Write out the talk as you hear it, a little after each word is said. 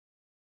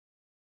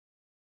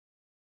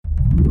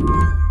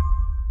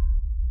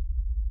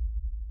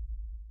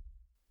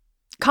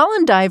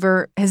Colin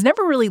Diver has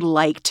never really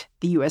liked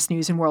the U.S.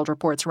 News and World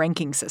Report's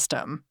ranking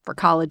system for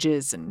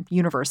colleges and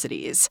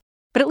universities.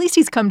 But at least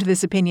he's come to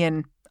this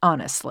opinion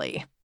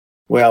honestly.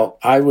 Well,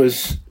 I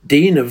was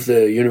dean of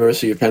the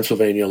University of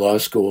Pennsylvania Law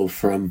School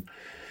from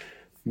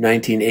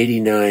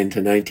 1989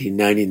 to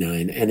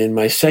 1999. And in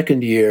my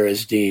second year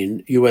as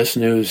dean, U.S.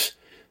 News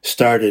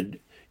started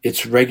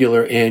its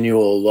regular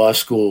annual law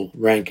school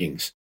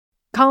rankings.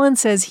 Colin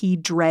says he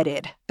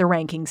dreaded the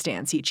rankings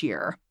dance each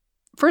year.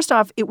 First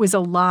off, it was a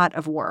lot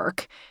of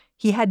work.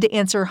 He had to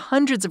answer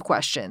hundreds of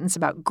questions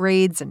about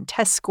grades and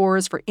test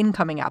scores for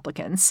incoming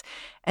applicants,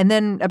 and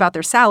then about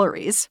their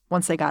salaries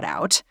once they got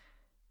out.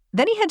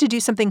 Then he had to do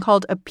something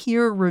called a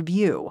peer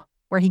review,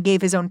 where he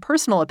gave his own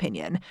personal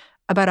opinion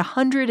about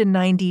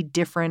 190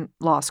 different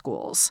law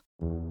schools.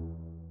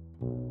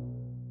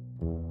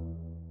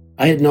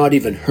 I had not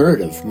even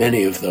heard of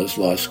many of those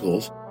law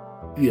schools.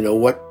 You know,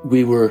 what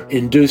we were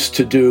induced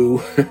to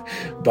do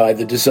by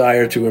the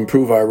desire to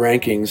improve our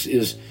rankings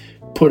is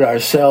put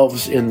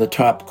ourselves in the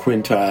top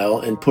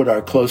quintile and put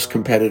our close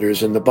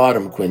competitors in the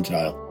bottom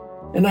quintile.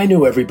 And I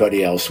knew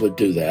everybody else would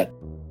do that.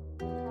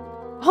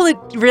 Hold it,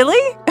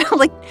 really?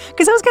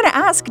 Because I was going to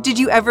ask, did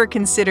you ever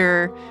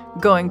consider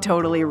going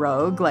totally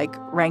rogue, like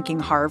ranking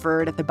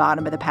Harvard at the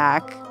bottom of the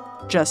pack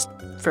just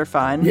for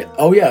fun? Yeah.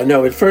 Oh, yeah.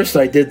 No, at first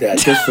I did that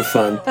just for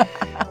fun.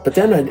 But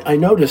then I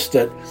noticed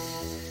that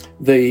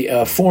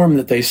the form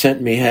that they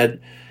sent me had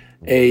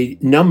a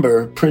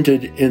number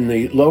printed in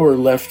the lower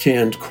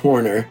left-hand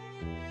corner.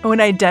 Oh, an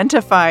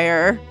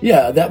identifier.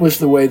 Yeah, that was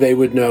the way they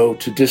would know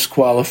to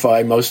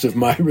disqualify most of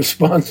my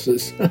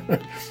responses.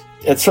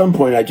 At some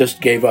point, I just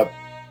gave up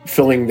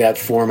filling that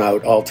form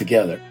out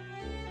altogether.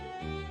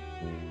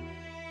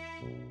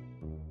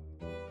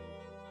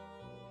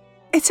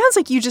 It sounds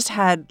like you just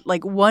had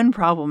one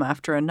problem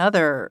after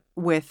another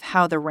with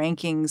how the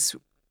rankings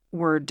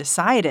were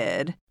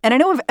decided. And I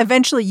know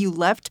eventually you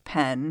left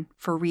Penn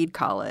for Reed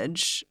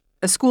College,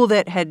 a school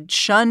that had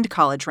shunned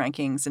college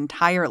rankings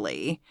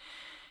entirely.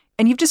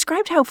 And you've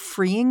described how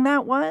freeing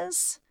that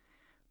was.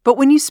 But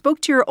when you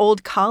spoke to your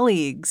old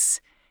colleagues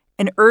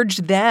and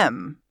urged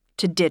them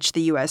to ditch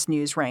the U.S.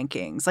 News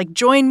rankings,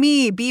 join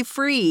me, be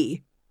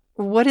free,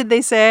 what did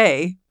they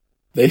say?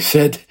 They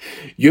said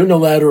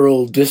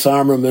unilateral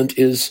disarmament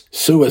is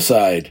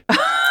suicide.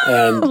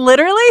 And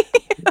literally?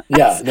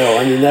 Yeah, no,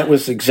 I mean, that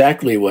was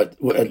exactly what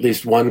at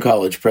least one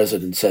college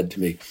president said to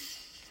me.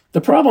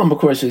 The problem, of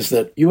course, is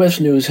that U.S.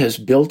 News has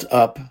built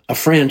up a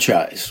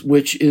franchise,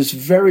 which is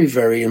very,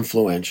 very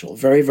influential,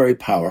 very, very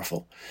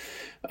powerful.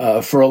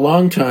 For a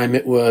long time,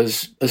 it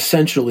was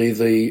essentially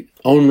the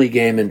only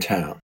game in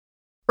town.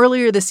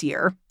 Earlier this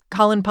year,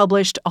 Colin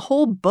published a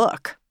whole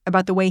book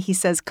about the way he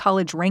says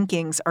college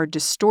rankings are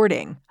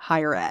distorting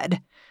higher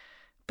ed.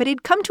 But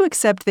he'd come to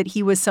accept that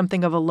he was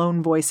something of a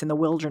lone voice in the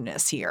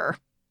wilderness here.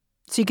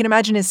 So you can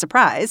imagine his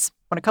surprise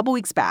when a couple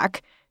weeks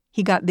back,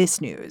 he got this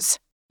news.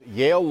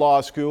 Yale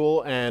Law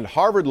School and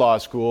Harvard Law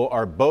School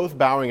are both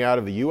bowing out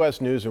of the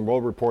U.S. News and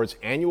World Report's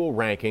annual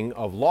ranking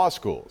of law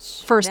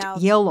schools. First,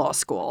 Yale Law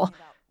School,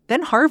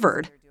 then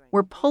Harvard,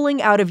 were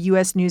pulling out of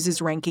U.S.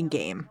 News's ranking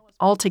game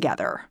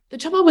altogether. The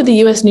trouble with the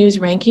U.S. News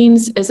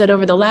rankings is that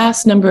over the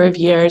last number of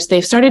years,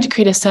 they've started to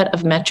create a set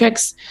of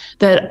metrics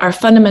that are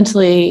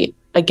fundamentally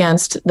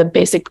against the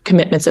basic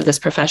commitments of this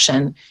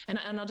profession.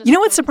 You know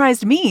what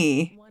surprised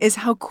me is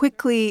how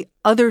quickly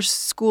other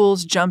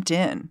schools jumped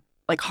in.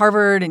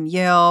 Harvard and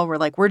Yale were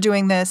we're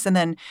doing this. And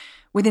then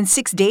within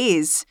 6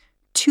 days,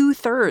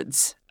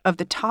 2/3 of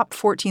the top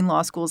 14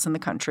 law schools in the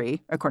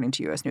country, according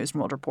to U.S. News and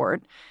World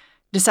Report,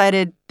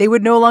 decided they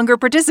would no longer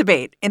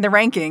participate in the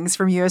rankings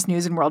from U.S.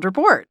 News and World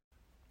Report.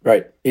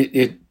 Right.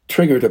 It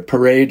triggered a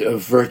parade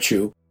of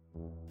virtue.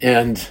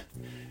 And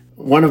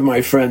one of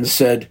my friends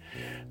said,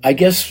 I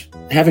guess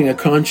having a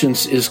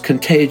conscience is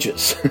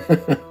contagious.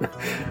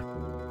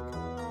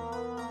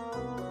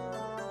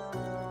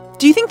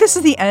 Do you think this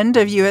is the end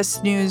of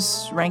U.S.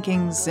 News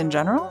rankings in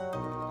general?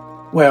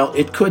 Well,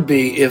 it could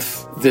be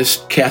if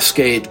this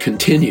cascade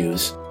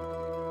continues.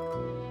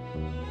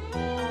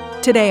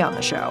 Today on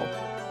the show,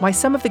 why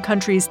some of the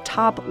country's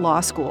top law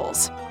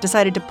schools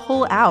decided to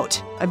pull out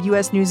of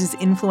U.S. News's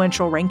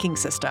influential ranking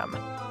system.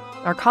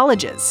 Our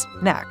colleges,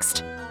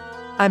 next.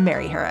 I'm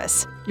Mary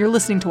Harris. You're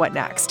listening to What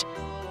Next?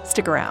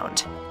 Stick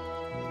around.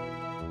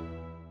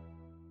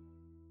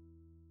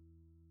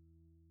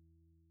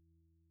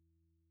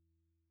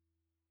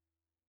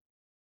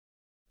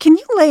 Can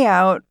you lay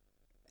out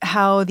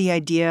how the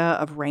idea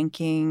of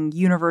ranking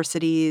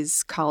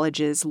universities,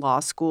 colleges, law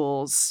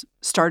schools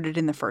started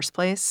in the first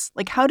place?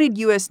 How did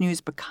U.S.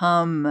 News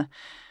become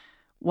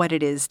what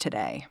it is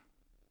today?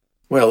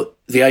 Well,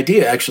 the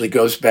idea actually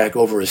goes back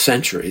over a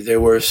century. There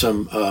were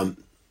some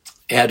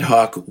ad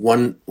hoc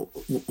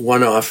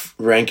one-off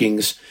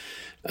rankings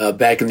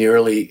back in the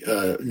early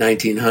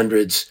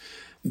 1900s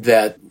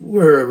that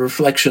were a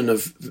reflection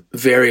of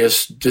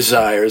various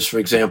desires. For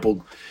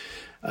example,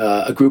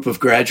 a group of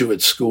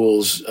graduate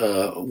schools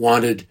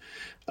wanted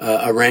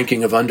a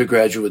ranking of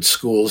undergraduate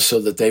schools so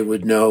that they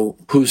would know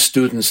whose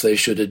students they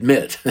should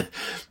admit.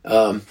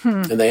 And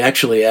they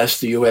actually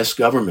asked the U.S.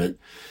 government,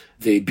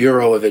 the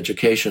Bureau of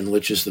Education,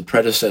 which is the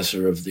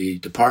predecessor of the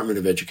Department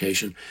of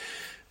Education,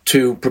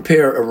 to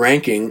prepare a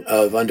ranking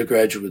of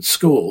undergraduate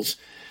schools,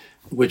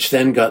 which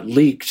then got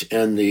leaked,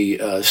 and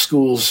the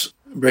schools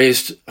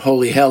raised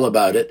holy hell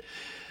about it.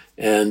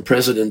 And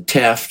President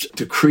Taft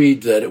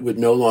decreed that it would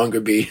no longer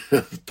be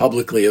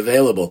publicly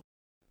available.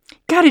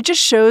 God, it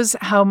just shows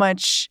how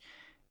much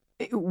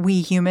we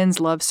humans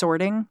love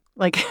sorting.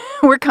 Like,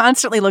 we're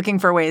constantly looking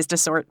for ways to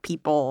sort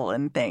people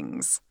and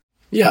things.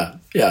 Yeah.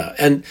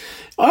 And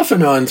off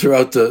and on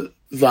throughout the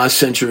last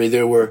century,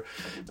 there were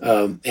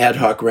ad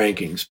hoc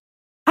rankings.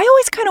 I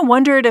always kind of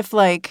wondered if,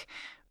 like,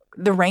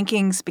 the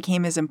rankings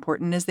became as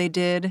important as they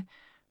did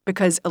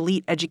because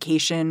elite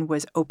education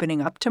was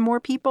opening up to more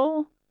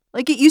people.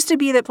 Like, it used to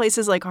be that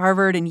places like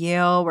Harvard and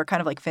Yale were kind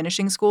of like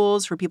finishing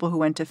schools for people who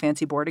went to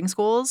fancy boarding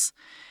schools.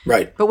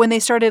 Right. But when they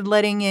started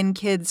letting in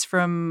kids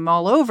from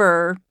all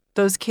over,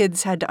 those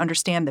kids had to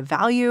understand the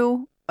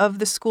value of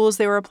the schools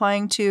they were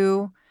applying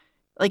to.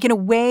 Like, in a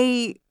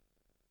way,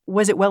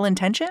 was it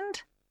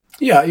well-intentioned?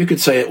 Yeah, you could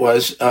say it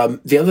was.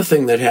 The other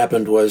thing that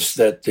happened was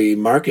that the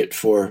market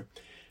for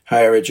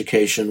higher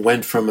education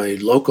went from a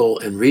local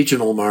and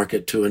regional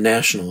market to a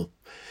national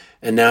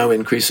and now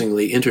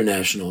increasingly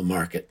international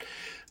market.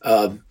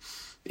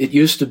 It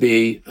used to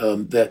be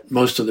that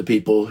most of the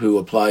people who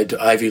applied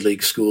to Ivy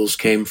League schools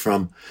came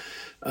from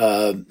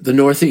the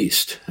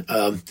Northeast.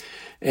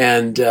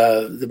 And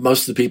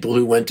most of the people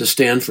who went to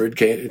Stanford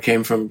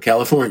came from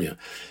California.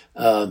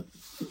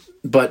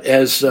 But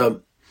as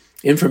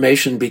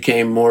information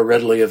became more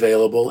readily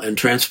available and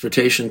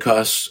transportation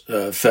costs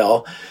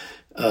fell,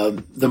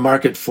 the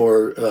market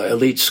for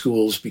elite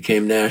schools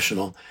became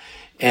national.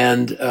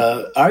 And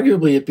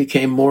arguably it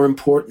became more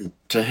important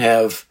to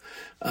have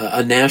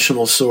a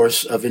national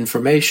source of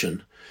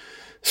information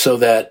so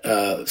that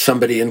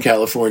somebody in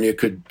California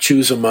could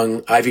choose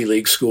among Ivy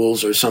League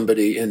schools or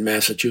somebody in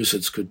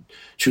Massachusetts could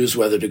choose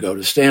whether to go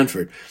to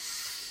Stanford.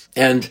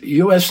 And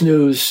U.S.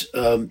 News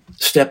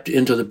stepped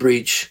into the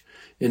breach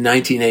in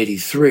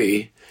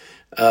 1983,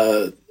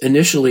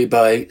 initially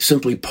by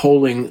simply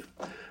polling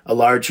a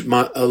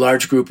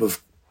large group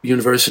of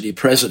university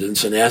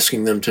presidents and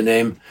asking them to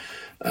name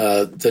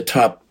the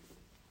top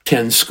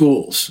 10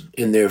 schools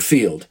in their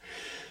field.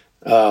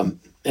 And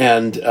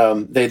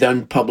they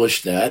then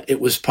published that. It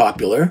was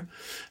popular.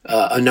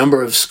 A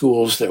number of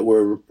schools that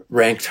were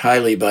ranked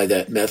highly by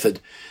that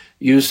method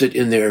used it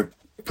in their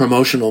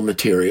promotional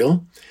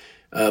material.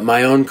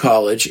 My own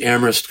college,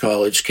 Amherst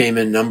College, came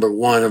in number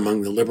one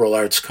among the liberal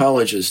arts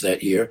colleges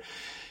that year.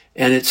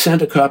 And it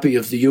sent a copy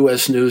of the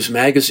U.S. News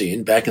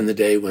magazine, back in the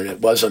day when it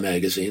was a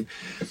magazine,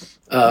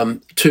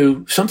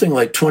 to something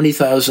like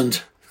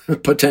 20,000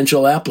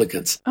 potential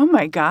applicants. Oh,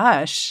 my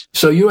gosh.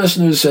 So U.S.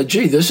 News said,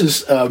 gee, this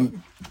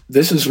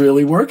is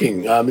really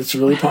working. It's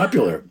really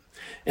popular.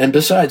 And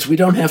besides, we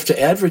don't have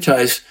to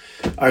advertise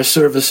our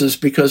services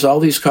because all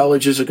these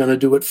colleges are going to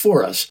do it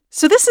for us.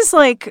 So this is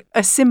like a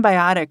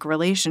symbiotic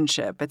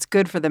relationship. It's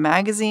good for the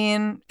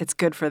magazine. It's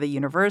good for the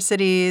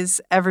universities.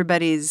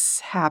 Everybody's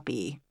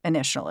happy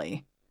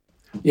initially.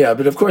 Yeah,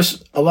 but of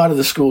course, a lot of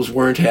the schools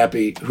weren't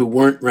happy who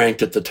weren't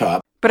ranked at the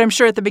top. But I'm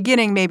sure at the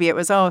beginning, maybe it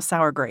was,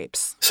 sour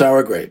grapes.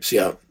 Sour grapes,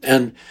 yeah.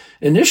 And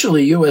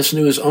initially, U.S.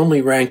 News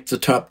only ranked the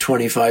top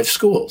 25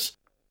 schools.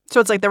 So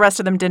it's like the rest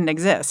of them didn't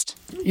exist.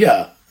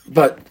 Yeah,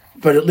 but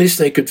at least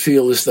they could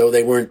feel as though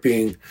they weren't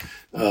being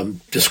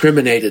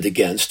discriminated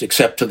against,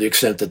 except to the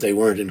extent that they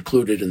weren't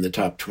included in the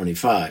top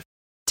 25.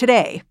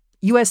 Today,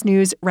 U.S.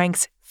 News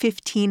ranks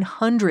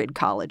 1,500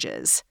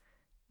 colleges.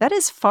 That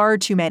is far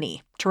too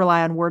many to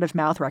rely on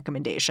word-of-mouth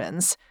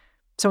recommendations.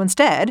 So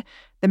instead,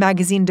 the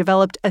magazine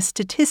developed a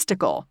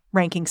statistical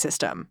ranking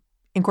system,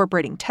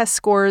 incorporating test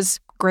scores,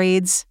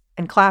 grades,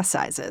 and class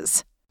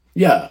sizes.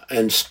 Yeah,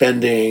 and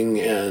spending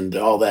and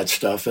all that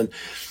stuff. And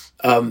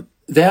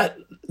that,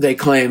 they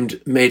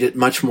claimed, made it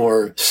much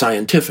more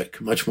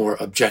scientific, much more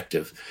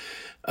objective.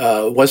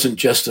 It wasn't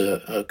just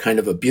a kind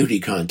of a beauty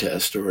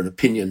contest or an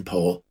opinion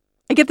poll.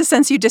 I get the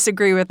sense you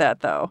disagree with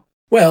that, though.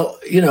 Well,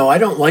 I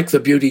don't like the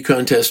beauty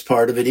contest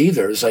part of it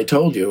either. As I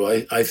told you,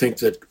 I think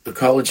that the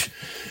college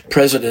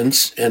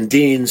presidents and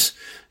deans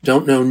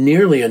don't know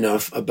nearly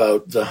enough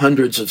about the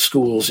hundreds of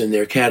schools in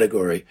their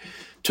category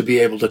to be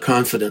able to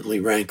confidently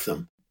rank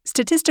them.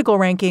 Statistical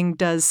ranking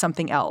does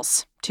something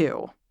else,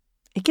 too.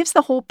 It gives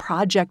the whole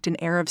project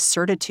an air of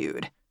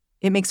certitude.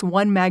 It makes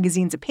one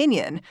magazine's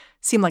opinion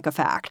seem like a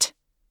fact.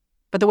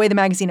 But the way the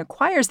magazine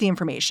acquires the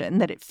information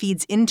that it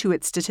feeds into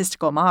its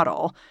statistical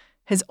model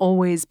has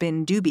always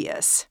been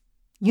dubious.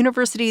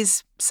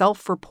 Universities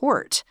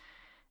self-report.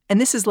 And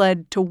this has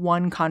led to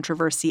one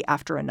controversy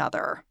after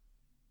another.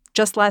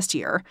 Just last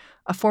year,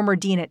 a former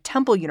dean at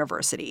Temple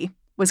University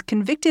was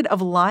convicted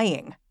of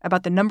lying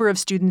about the number of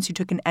students who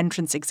took an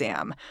entrance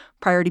exam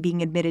prior to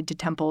being admitted to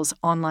Temple's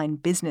online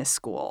business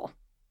school.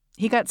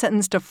 He got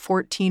sentenced to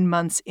 14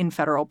 months in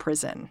federal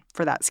prison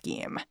for that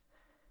scheme.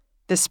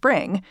 This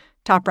spring,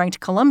 top-ranked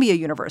Columbia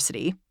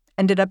University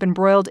ended up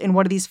embroiled in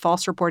one of these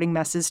false reporting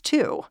messes,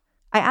 too.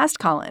 I asked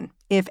Colin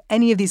if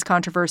any of these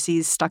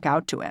controversies stuck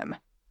out to him.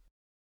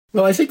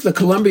 Well, I think the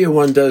Columbia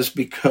one does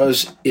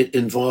because it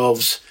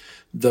involves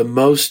the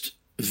most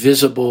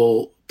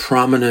visible,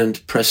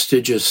 prominent,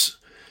 prestigious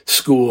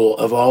school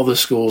of all the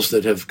schools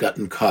that have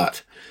gotten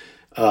caught.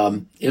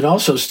 It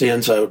also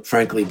stands out,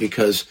 frankly,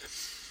 because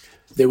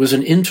there was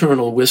an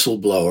internal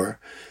whistleblower,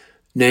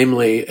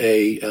 namely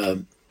a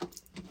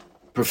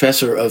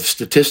professor of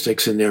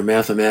statistics in their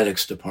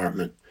mathematics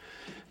department,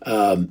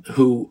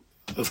 who,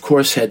 of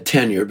course, had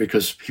tenure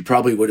because he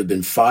probably would have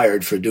been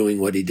fired for doing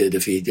what he did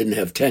if he didn't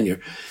have tenure,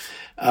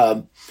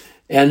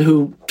 and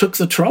who took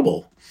the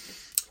trouble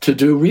to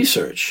do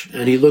research.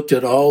 And he looked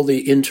at all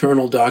the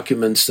internal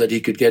documents that he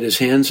could get his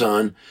hands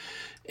on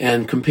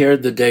and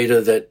compared the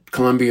data that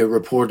Columbia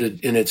reported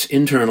in its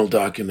internal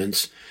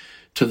documents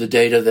to the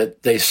data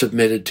that they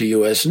submitted to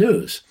U.S.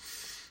 News,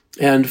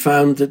 and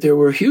found that there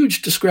were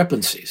huge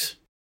discrepancies.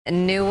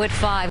 New at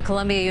 5,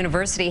 Columbia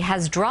University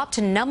has dropped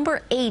to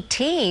number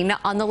 18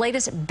 on the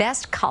latest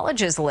best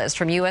colleges list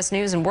from U.S.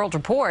 News and World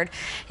Report.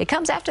 It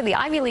comes after the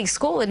Ivy League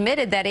school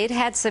admitted that it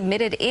had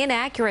submitted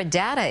inaccurate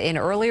data in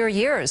earlier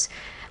years.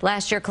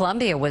 Last year,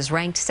 Columbia was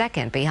ranked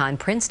second behind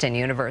Princeton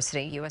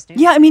University. U.S. News.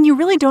 Yeah, I mean, you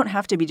really don't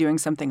have to be doing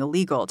something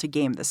illegal to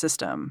game the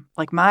system.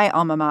 Like my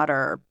alma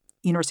mater,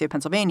 University of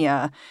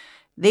Pennsylvania,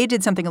 they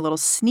did something a little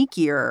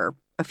sneakier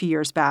a few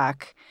years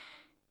back.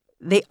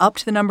 They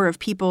upped the number of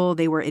people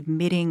they were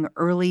admitting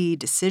early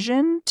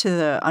decision to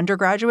the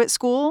undergraduate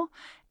school,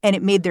 and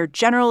it made their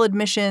general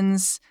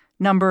admissions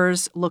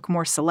numbers look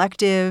more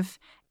selective,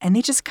 and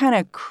they just kind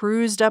of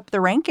cruised up the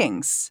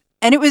rankings.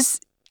 And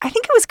I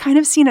think it was kind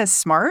of seen as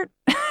smart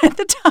at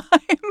the time.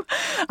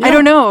 Yeah. I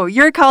don't know.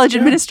 You're a college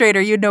administrator.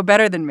 You'd know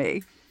better than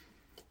me.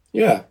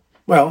 Yeah.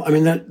 Well, I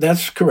mean,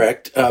 that's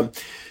correct.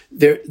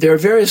 There are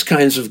various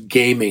kinds of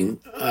gaming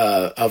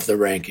of the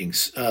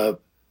rankings.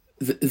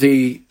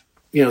 The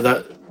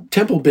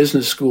Temple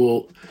Business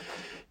School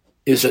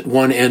is at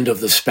one end of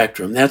the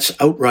spectrum. That's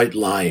outright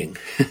lying.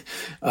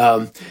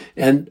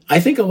 And I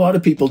think a lot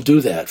of people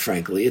do that,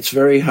 frankly. It's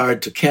very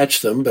hard to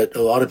catch them, but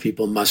a lot of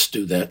people must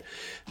do that.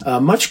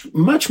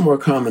 Much more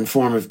common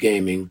form of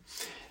gaming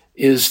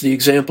is the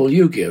example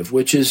you give,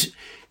 which is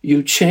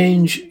you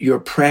change your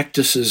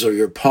practices or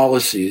your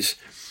policies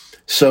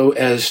so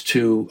as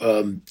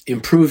to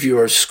improve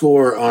your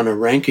score on a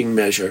ranking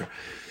measure,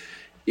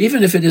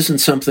 even if it isn't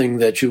something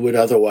that you would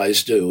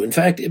otherwise do. In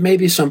fact, it may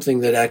be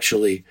something that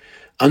actually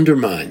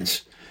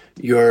undermines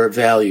your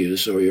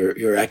values or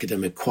your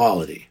academic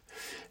quality.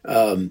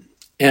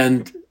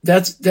 And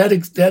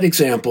that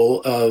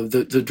example of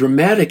the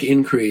dramatic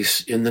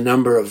increase in the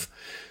number of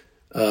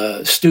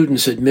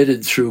students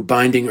admitted through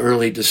binding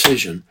early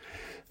decision.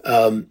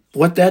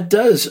 What that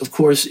does, of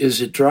course,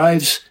 is it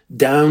drives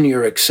down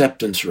your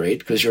acceptance rate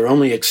because you're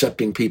only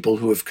accepting people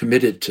who have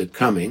committed to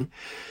coming,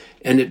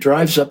 and it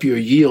drives up your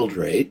yield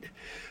rate.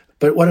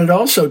 But what it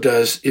also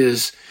does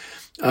is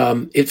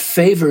it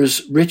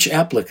favors rich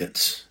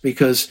applicants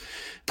because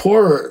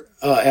poorer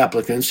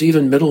applicants,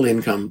 even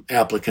middle-income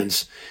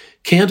applicants,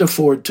 can't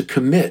afford to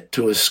commit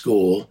to a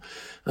school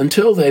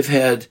until they've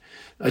had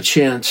a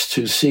chance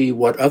to see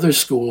what other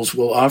schools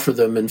will offer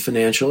them in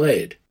financial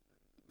aid.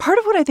 Part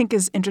of what I think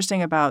is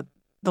interesting about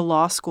the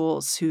law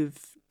schools who've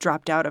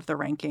dropped out of the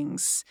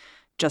rankings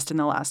just in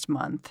the last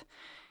month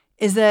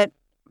is that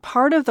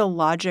part of the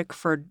logic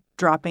for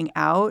dropping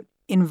out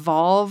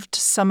involved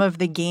some of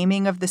the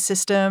gaming of the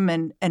system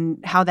and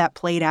how that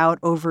played out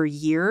over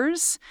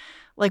years.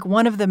 Like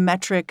one of the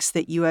metrics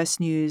that U.S.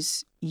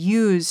 News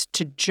used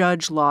to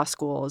judge law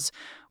schools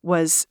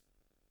was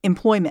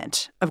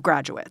employment of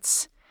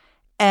graduates.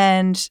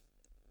 And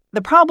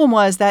the problem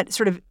was that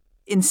sort of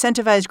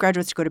incentivized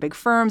graduates to go to big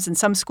firms, and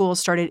some schools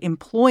started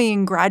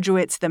employing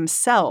graduates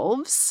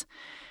themselves.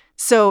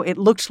 So it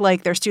looked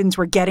like their students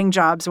were getting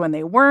jobs when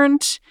they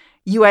weren't.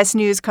 U.S.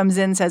 News comes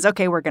in and says,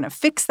 okay, we're going to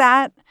fix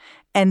that.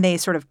 And they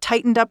sort of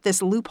tightened up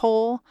this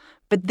loophole.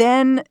 But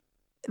then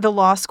the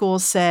law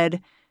schools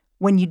said,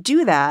 when you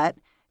do that,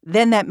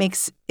 then that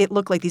makes it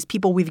look like these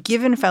people we've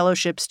given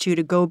fellowships to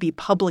go be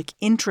public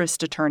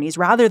interest attorneys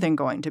rather than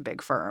going to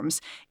big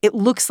firms. It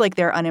looks like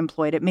they're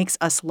unemployed. It makes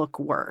us look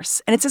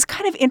worse. And it's this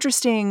kind of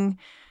interesting,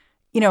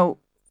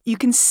 you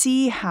can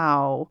see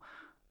how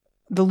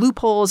the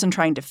loopholes and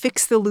trying to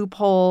fix the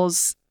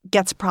loopholes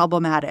gets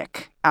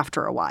problematic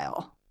after a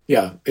while.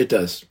 Yeah, it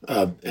does.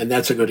 And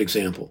that's a good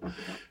example.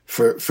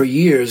 For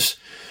years,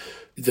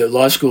 the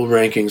law school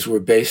rankings were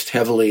based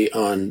heavily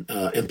on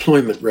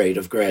employment rate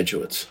of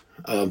graduates.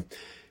 And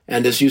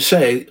as you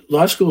say,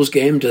 law schools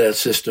gamed that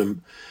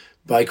system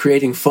by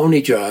creating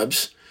phony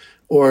jobs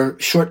or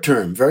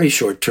very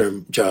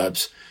short-term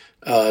jobs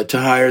to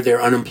hire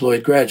their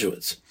unemployed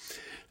graduates.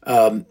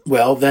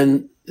 Well,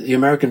 then the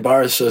American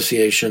Bar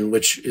Association,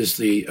 which is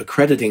the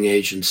accrediting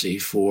agency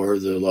for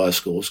the law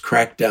schools,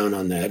 cracked down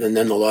on that. And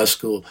then the law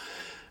school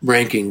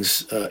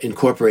rankings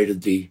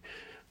incorporated the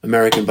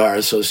American Bar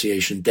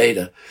Association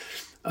data.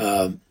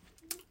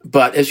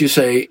 But as you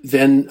say,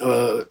 then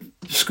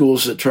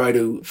schools that try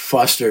to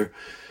foster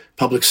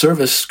public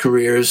service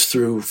careers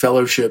through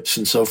fellowships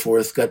and so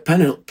forth got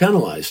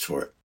penalized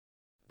for it.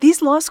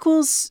 These law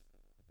schools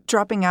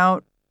dropping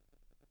out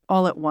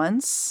all at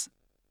once,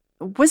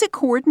 was it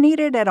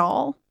coordinated at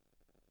all?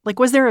 Like,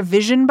 was there a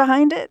vision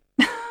behind it?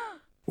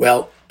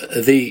 Well,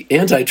 the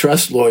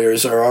antitrust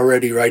lawyers are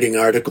already writing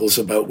articles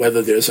about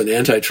whether there's an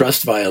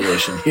antitrust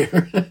violation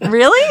here.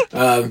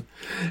 Really?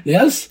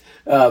 Yes.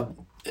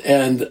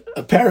 And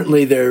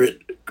apparently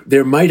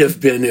there might have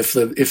been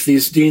if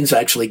these deans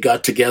actually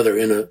got together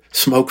in a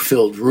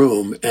smoke-filled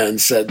room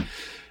and said,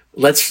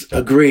 let's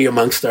agree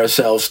amongst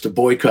ourselves to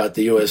boycott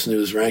the U.S.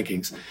 News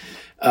rankings.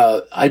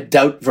 I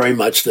doubt very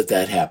much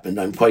that happened.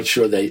 I'm quite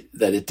sure that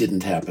it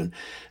didn't happen.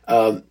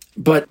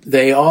 But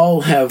they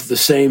all have the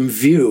same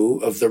view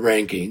of the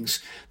rankings.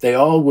 They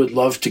all would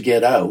love to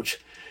get out,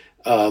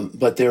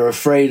 but they're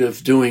afraid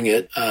of doing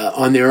it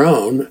on their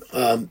own.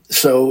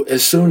 So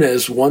as soon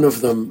as one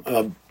of them,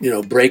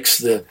 breaks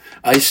the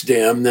ice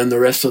dam, then the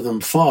rest of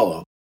them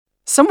follow.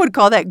 Some would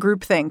call that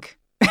groupthink.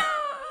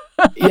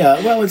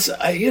 Yeah, well, it's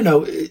a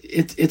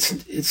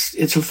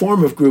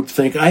form of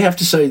groupthink. I have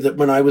to say that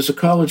when I was a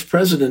college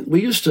president,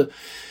 we used to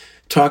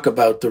talk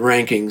about the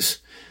rankings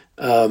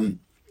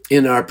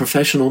in our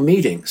professional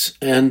meetings,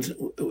 and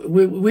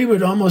we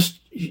would almost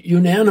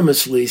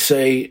unanimously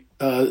say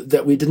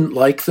that we didn't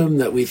like them,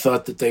 that we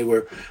thought that they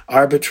were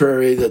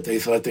arbitrary, that they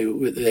thought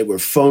they were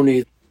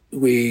phony.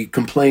 We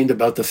complained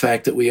about the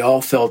fact that we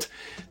all felt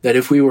that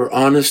if we were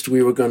honest,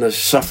 we were going to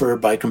suffer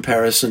by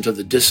comparison to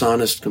the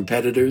dishonest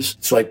competitors.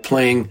 It's like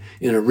playing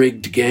in a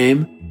rigged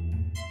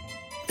game.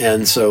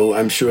 And so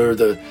I'm sure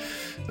the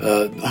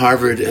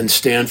Harvard and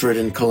Stanford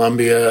and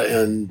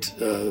Columbia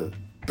and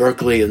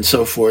Berkeley and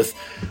so forth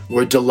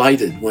were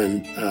delighted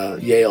when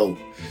Yale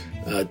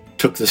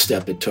took the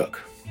step it took.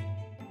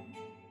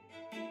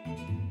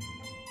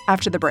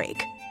 After the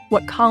break,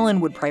 what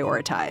Colin would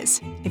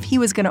prioritize if he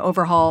was going to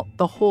overhaul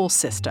the whole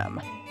system.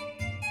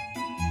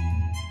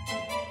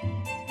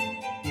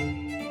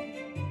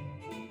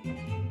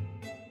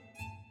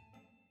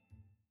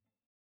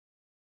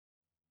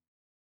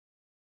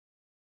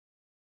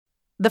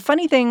 The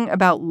funny thing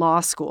about law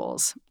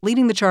schools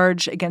leading the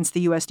charge against the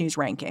U.S. News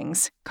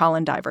rankings,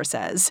 Colin Diver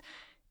says,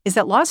 is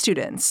that law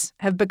students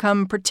have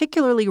become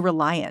particularly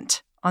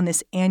reliant on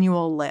this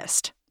annual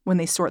list when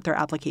they sort their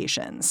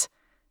applications.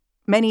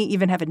 Many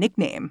even have a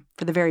nickname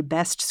for the very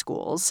best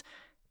schools.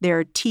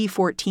 They're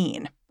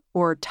T14,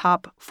 or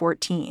Top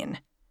 14.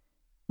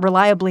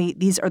 Reliably,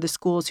 these are the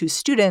schools whose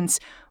students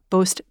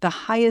boast the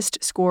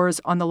highest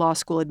scores on the law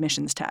school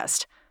admissions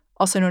test,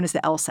 also known as the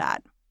LSAT,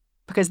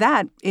 because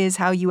that is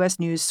how U.S.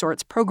 News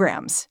sorts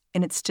programs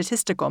in its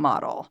statistical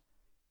model.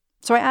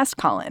 So I asked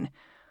Colin,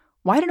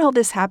 why did all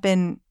this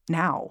happen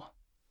now?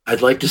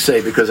 I'd like to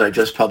say because I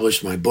just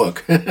published my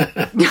book.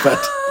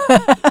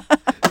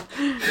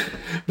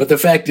 But the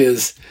fact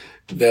is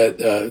that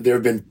there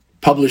have been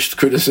published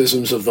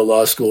criticisms of the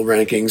law school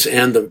rankings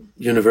and the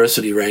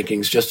university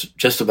rankings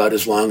just about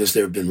as long as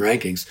there have been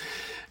rankings.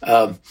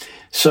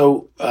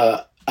 So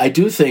I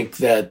do think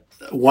that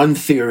one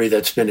theory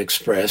that's been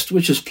expressed,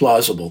 which is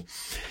plausible,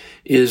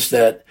 is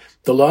that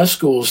the law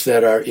schools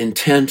that are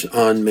intent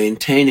on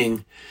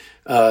maintaining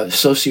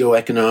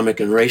socioeconomic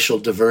and racial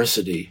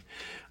diversity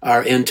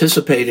are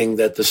anticipating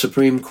that the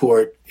Supreme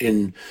Court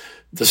in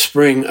the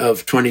spring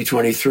of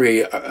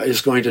 2023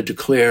 is going to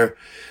declare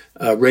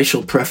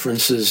racial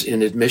preferences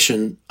in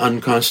admission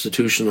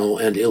unconstitutional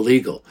and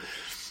illegal.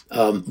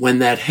 When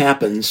that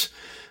happens,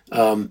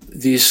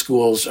 these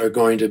schools are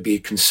going to be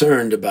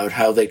concerned about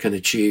how they can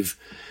achieve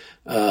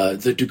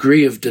the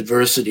degree of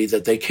diversity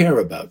that they care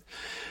about.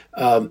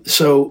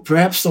 So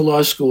perhaps the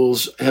law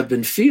schools have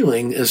been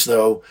feeling as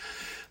though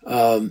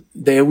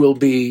they will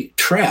be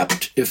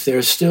trapped if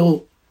they're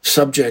still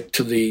subject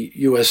to the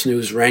U.S.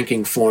 News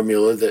ranking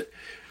formula that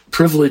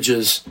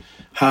privileges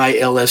high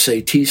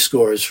LSAT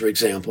scores, for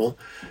example.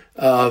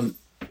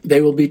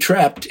 They will be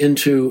trapped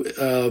into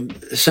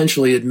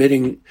essentially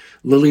admitting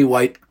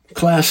lily-white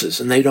classes,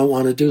 and they don't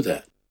want to do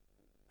that.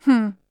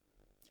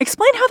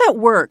 Explain how that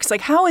works. Like,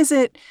 how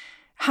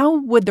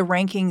would the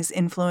rankings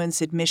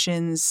influence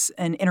admissions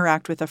and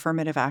interact with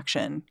affirmative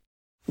action?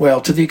 Well,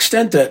 to the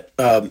extent that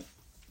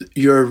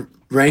your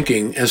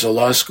ranking as a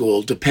law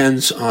school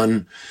depends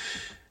on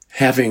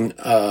having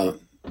an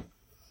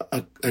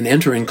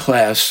entering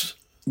class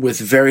with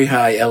very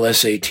high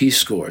LSAT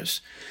scores.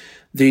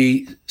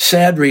 The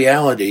sad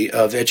reality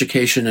of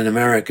education in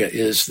America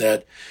is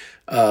that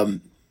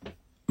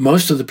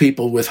most of the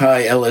people with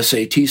high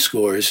LSAT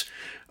scores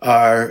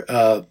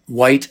are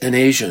white and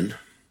Asian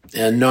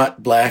and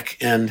not Black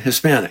and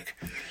Hispanic.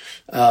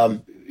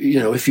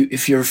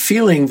 If you're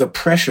feeling the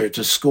pressure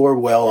to score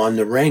well on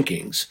the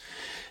rankings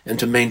and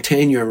to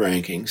maintain your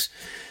rankings,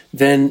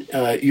 then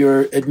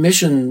your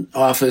admission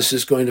office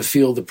is going to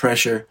feel the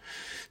pressure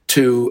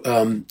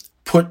to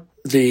put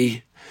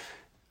the,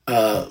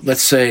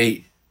 let's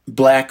say,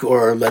 Black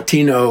or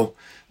Latino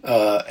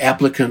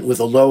applicant with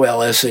a low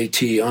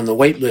LSAT on the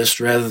wait list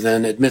rather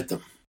than admit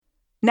them.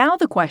 Now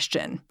the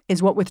question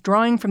is what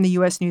withdrawing from the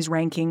U.S. News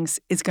rankings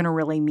is going to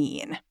really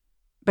mean.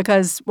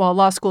 Because while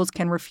law schools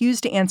can refuse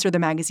to answer the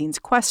magazine's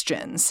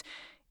questions,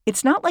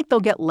 it's not like they'll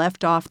get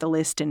left off the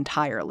list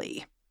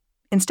entirely.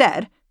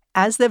 Instead,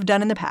 as they've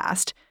done in the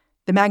past,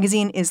 the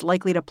magazine is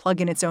likely to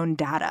plug in its own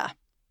data.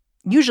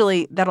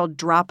 Usually, that'll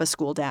drop a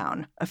school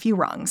down a few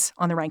rungs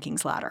on the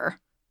rankings ladder.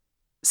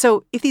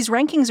 So if these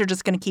rankings are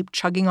just going to keep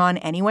chugging on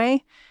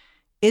anyway,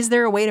 is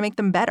there a way to make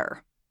them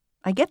better?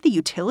 I get the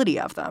utility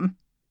of them.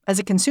 As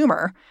a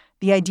consumer,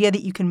 the idea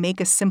that you can make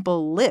a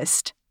simple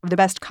list of the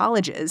best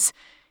colleges,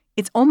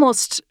 it's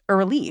almost a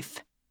relief.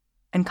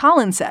 And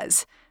Colin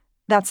says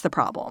that's the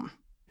problem.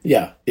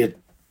 Yeah, it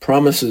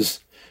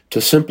promises to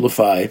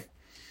simplify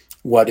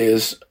what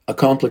is a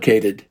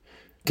complicated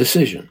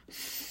decision.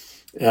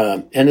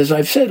 And as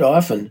I've said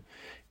often,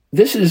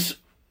 this is,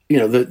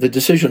 the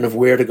decision of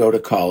where to go to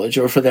college,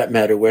 or for that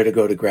matter, where to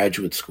go to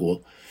graduate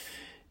school,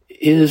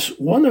 is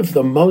one of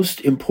the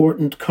most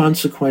important,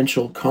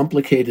 consequential,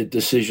 complicated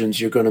decisions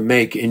you're going to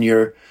make in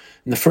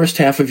the first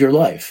half of your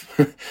life.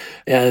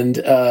 And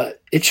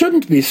it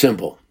shouldn't be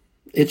simple.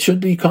 It should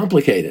be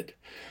complicated.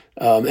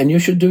 And you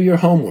should do your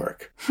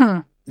homework.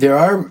 There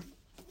are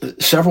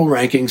several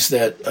rankings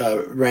that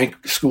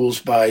rank schools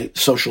by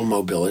social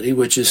mobility,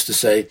 which is to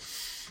say,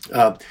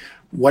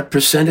 what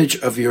percentage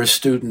of your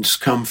students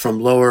come from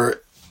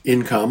lower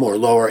income or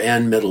lower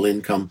and middle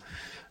income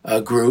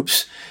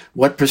groups,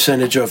 what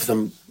percentage of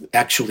them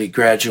actually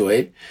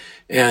graduate,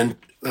 and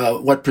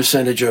what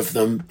percentage of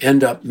them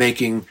end up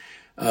making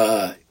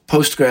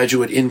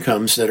postgraduate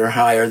incomes that are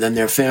higher than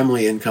their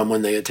family income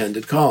when they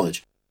attended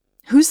college.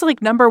 Who's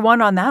number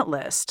one on that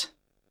list?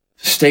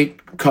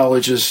 State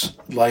colleges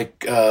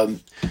like the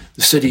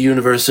City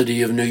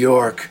University of New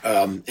York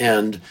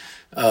and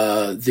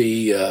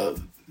the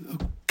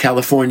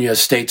California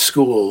state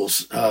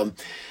schools,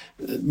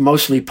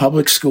 mostly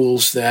public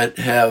schools that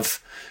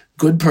have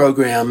good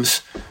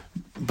programs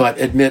but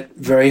admit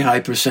very high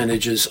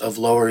percentages of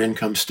lower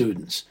income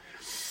students.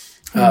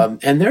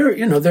 And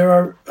there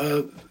are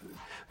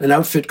an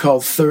outfit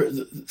called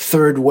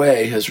Third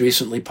Way has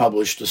recently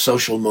published a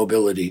social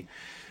mobility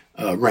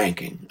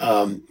ranking.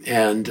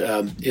 And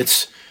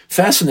it's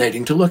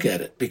fascinating to look at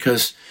it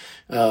because,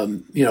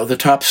 the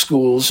top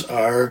schools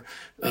are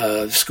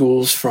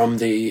schools from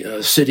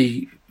the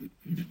City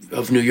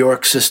of New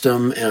York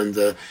system and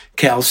the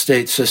Cal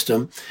State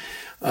system.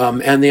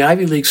 And the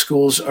Ivy League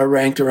schools are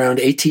ranked around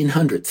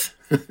 1800th.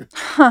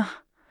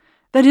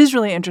 That is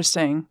really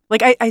interesting.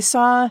 I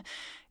saw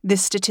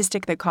this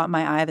statistic that caught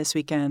my eye this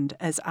weekend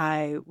as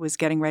I was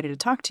getting ready to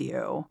talk to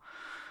you.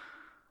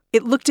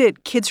 It looked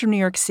at kids from New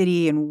York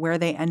City and where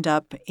they end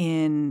up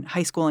in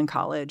high school and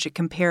college. It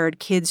compared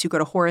kids who go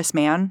to Horace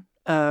Mann,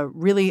 a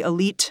really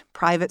elite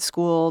private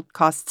school,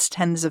 costs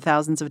tens of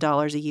thousands of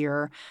dollars a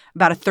year.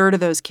 About a third of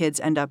those kids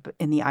end up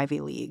in the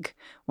Ivy League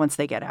once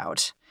they get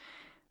out.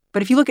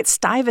 But if you look at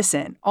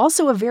Stuyvesant,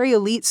 also a very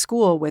elite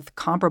school with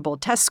comparable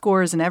test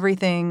scores and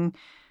everything,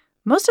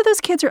 most of those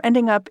kids are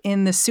ending up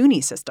in the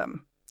SUNY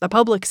system, the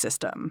public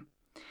system.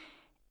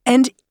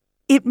 And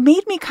it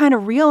made me kind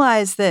of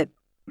realize that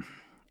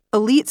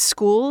elite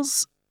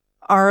schools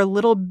are a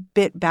little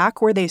bit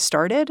back where they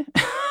started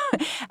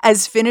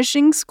as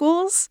finishing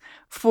schools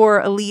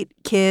for elite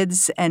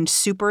kids and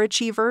super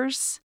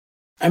achievers.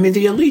 I mean,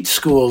 the elite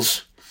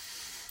schools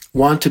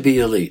want to be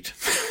elite.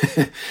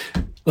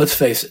 Let's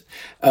face it.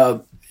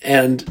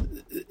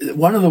 And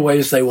one of the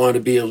ways they want to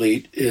be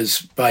elite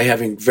is by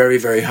having very,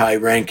 very high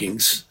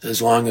rankings,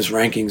 as long as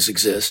rankings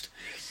exist.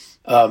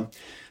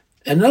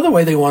 Another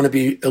way they want to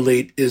be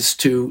elite is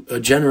to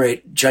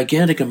generate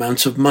gigantic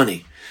amounts of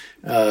money,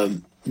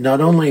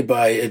 not only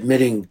by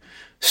admitting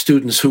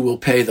students who will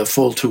pay the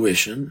full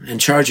tuition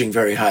and charging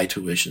very high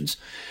tuitions,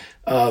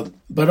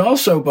 but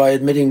also by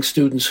admitting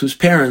students whose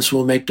parents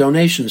will make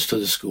donations to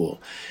the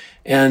school,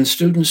 and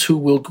students who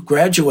will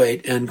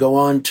graduate and go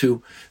on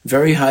to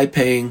very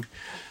high-paying,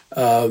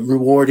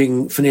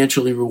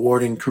 financially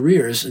rewarding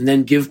careers, and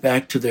then give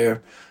back to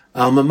their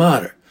alma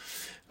mater.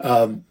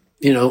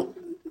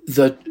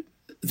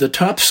 The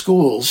top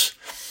schools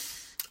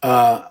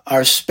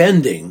are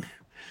spending,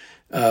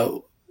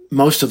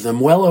 most of them,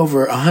 well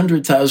over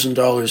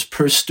 $100,000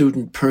 per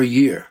student per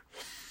year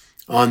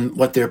on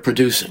what they're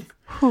producing.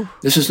 Whew.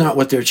 This is not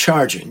what they're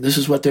charging. This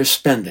is what they're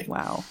spending.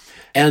 Wow.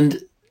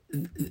 And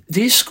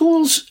these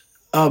schools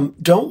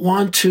don't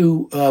want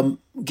to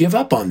give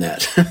up on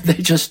that. They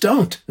just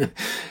don't.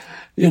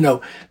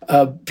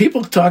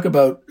 People talk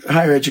about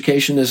higher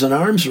education as an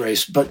arms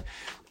race, but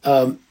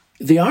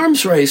the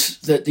arms race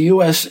that the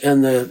U.S.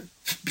 and the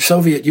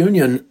Soviet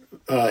Union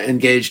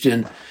engaged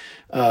in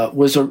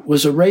was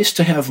a race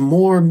to have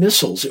more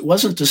missiles. It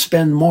wasn't to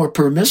spend more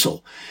per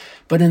missile.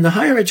 But in the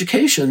higher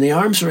education, the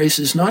arms race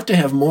is not to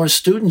have more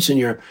students in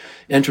your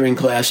entering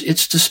class.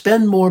 It's to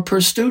spend more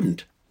per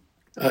student.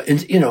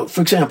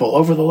 For example,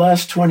 over the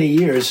last 20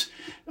 years,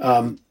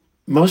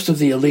 most of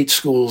the elite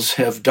schools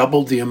have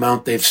doubled the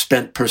amount they've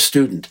spent per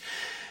student.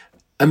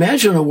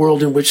 Imagine a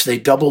world in which they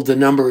doubled the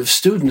number of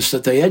students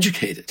that they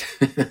educated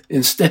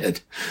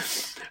instead.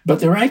 but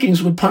the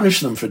rankings would punish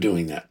them for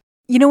doing that.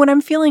 You know, when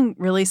I'm feeling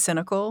really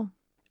cynical,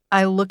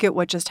 I look at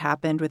what just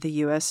happened with the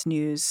U.S.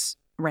 News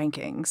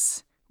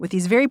rankings, with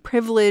these very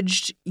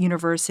privileged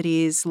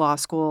universities, law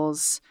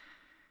schools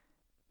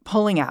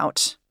pulling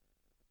out.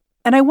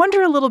 And I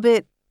wonder a little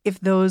bit if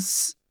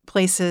those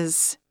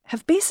places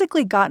have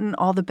basically gotten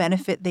all the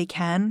benefit they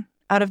can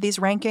out of these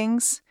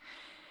rankings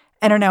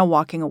and are now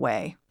walking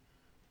away.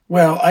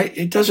 Well,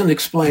 it doesn't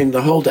explain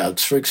the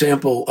holdouts. For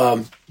example,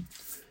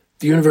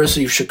 the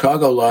University of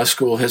Chicago Law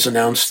School has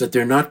announced that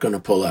they're not going to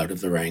pull out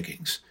of the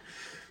rankings.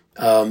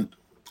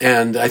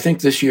 And I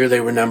think this year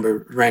they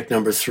were ranked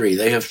number 3.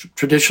 They have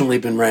traditionally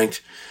been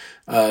ranked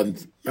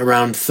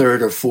around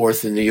 3rd or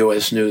 4th in the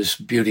U.S. News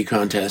beauty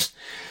contest.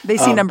 They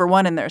see number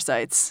 1 in their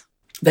sights.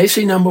 They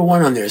see number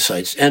 1 on their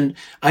sites. And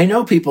I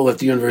know people at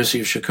the University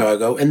of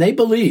Chicago, and they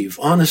believe,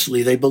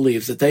 honestly, they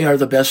believe that they are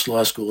the best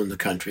law school in the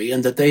country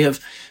and that they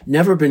have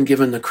never been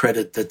given the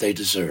credit that they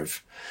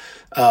deserve.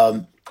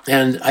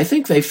 And I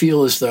think they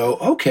feel as though,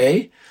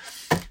 okay,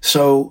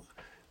 so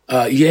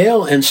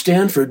Yale and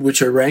Stanford,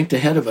 which are ranked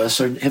ahead of us,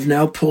 have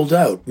now pulled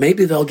out.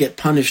 Maybe they'll get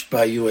punished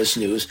by U.S.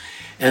 News,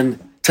 and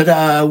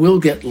ta-da, we'll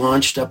get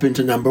launched up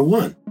into number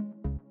 1.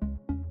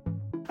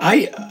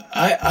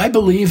 I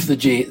believe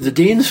the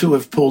deans who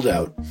have pulled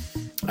out.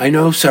 I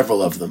know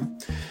several of them.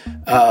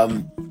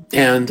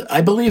 And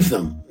I believe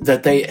them,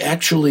 that they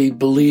actually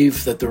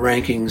believe that the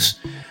rankings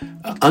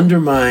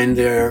undermine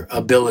their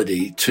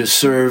ability to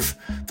serve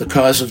the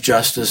cause of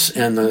justice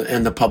and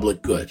the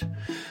public good.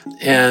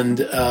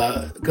 And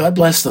God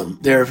bless them.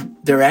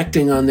 They're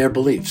acting on their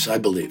beliefs, I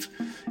believe.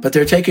 But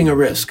they're taking a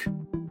risk.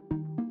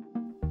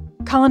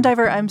 Colin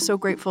Diver, I'm so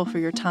grateful for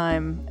your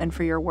time and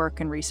for your work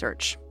and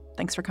research.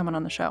 Thanks for coming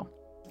on the show.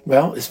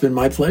 Well, it's been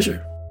my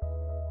pleasure.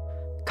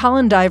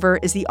 Colin Diver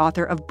is the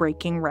author of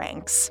Breaking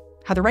Ranks: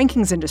 How the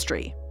Rankings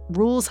Industry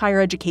Rules Higher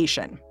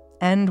Education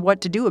and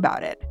What to Do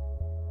About It.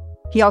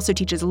 He also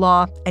teaches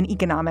law and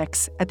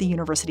economics at the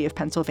University of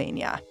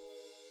Pennsylvania.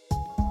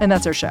 And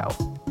that's our show.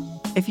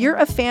 If you're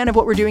a fan of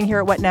what we're doing here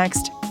at What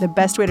Next, the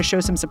best way to show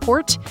some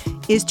support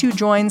is to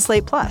join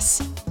Slate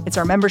Plus. It's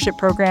our membership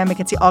program. It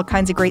gets you all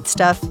kinds of great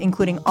stuff,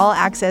 including all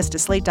access to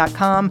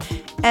Slate.com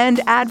and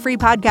ad-free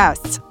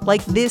podcasts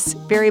like this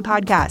very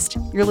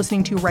podcast you're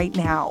listening to right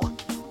now.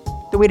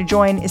 The way to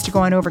join is to go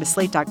on over to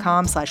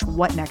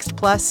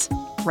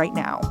slate.com/whatnextplus right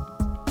now.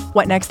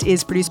 What Next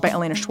is produced by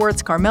Elena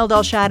Schwartz, Carmel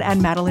Delshad, and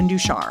Madeline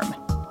Ducharme.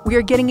 We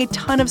are getting a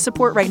ton of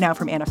support right now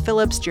from Anna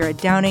Phillips, Jared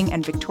Downing,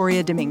 and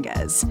Victoria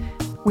Dominguez.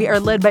 We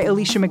are led by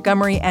Alicia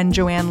Montgomery and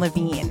Joanne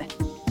Levine.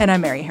 And I'm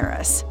Mary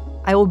Harris.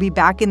 I will be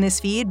back in this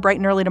feed bright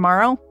and early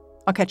tomorrow.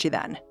 I'll catch you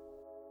then.